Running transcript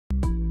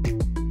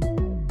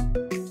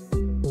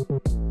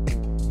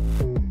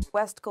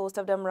West Coast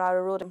of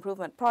Demerara Road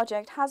Improvement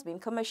Project has been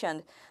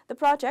commissioned. The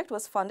project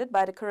was funded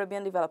by the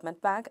Caribbean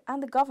Development Bank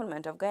and the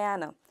government of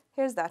Guyana.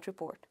 Here's that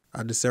report.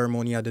 At the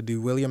ceremony at the De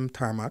William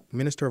Tarmac,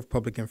 Minister of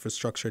Public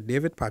Infrastructure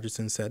David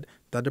Patterson said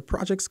that the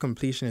project's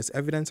completion is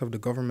evidence of the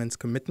government's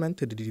commitment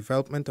to the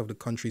development of the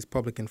country's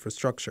public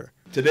infrastructure.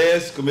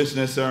 Today's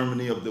commissioning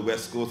ceremony of the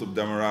West Coast of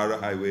Demerara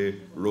Highway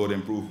Road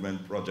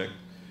Improvement Project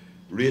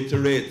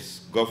reiterates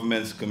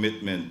government's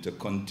commitment to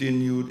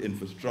continued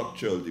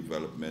infrastructural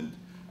development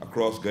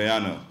across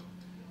Guyana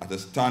at a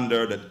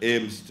standard that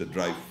aims to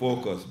drive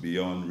focus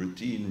beyond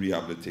routine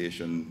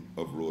rehabilitation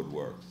of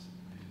roadworks.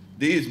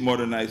 These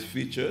modernized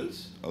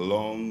features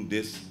along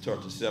this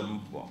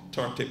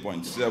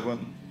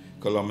 30.7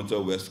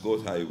 kilometer West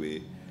Coast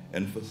Highway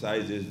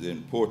emphasizes the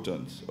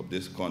importance of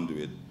this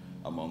conduit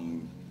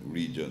among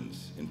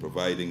regions in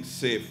providing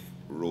safe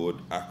road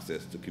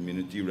access to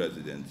community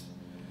residents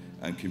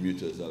and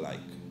commuters alike.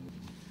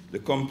 The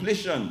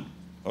completion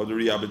of the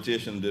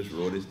rehabilitation of this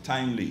road is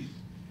timely,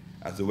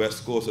 as the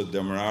West Coast of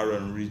Demerara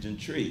and Region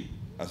 3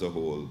 as a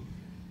whole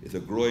is a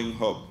growing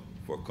hub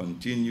for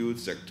continued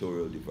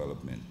sectorial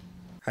development.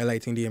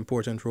 Highlighting the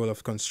important role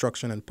of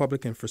construction and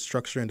public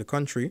infrastructure in the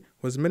country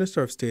was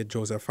Minister of State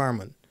Joseph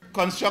Harmon.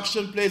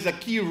 Construction plays a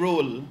key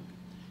role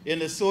in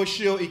the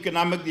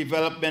socio-economic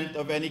development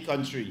of any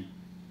country.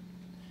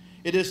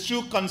 It is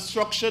through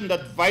construction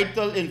that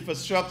vital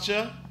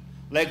infrastructure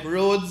like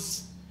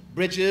roads,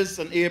 bridges,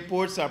 and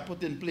airports are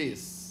put in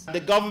place. The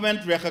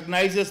government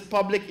recognizes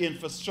public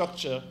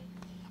infrastructure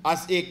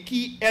as a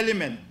key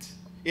element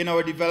in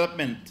our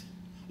development,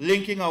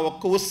 linking our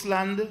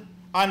coastland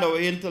and our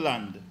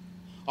hinterland,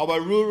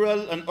 our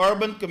rural and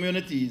urban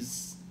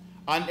communities,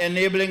 and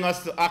enabling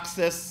us to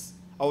access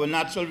our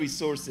natural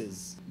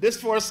resources. This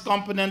first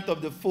component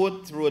of the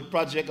Fourth Road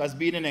Project has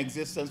been in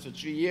existence for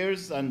 3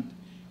 years, and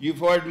you've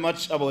heard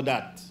much about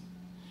that.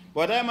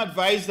 But I am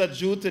advised that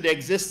due to the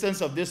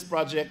existence of this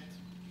project,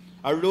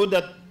 a road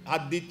that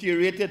had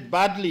deteriorated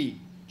badly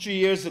 3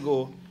 years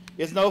ago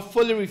is now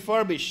fully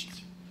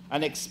refurbished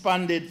and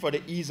expanded for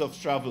the ease of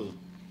travel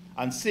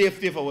and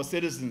safety of our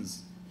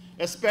citizens,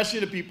 especially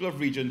the people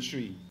of Region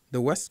 3. The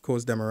West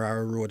Coast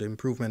Demerara Road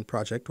Improvement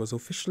Project was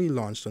officially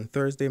launched on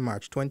Thursday,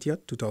 March 20,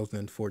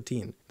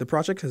 2014. The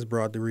project has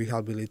brought the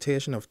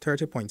rehabilitation of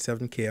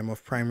 30.7 km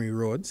of primary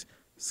roads,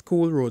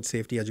 school road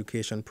safety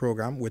education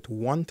program with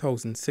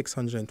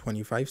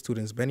 1,625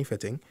 students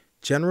benefiting,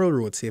 general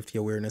road safety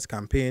awareness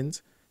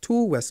campaigns,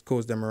 2 West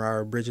Coast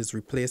Demerara bridges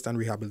replaced and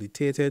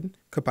rehabilitated,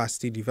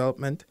 capacity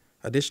development,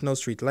 additional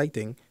street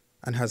lighting,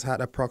 and has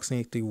had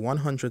approximately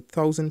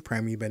 100,000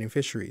 primary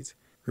beneficiaries.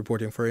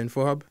 Reporting for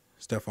InfoHub,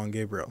 Stefan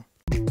Gabriel.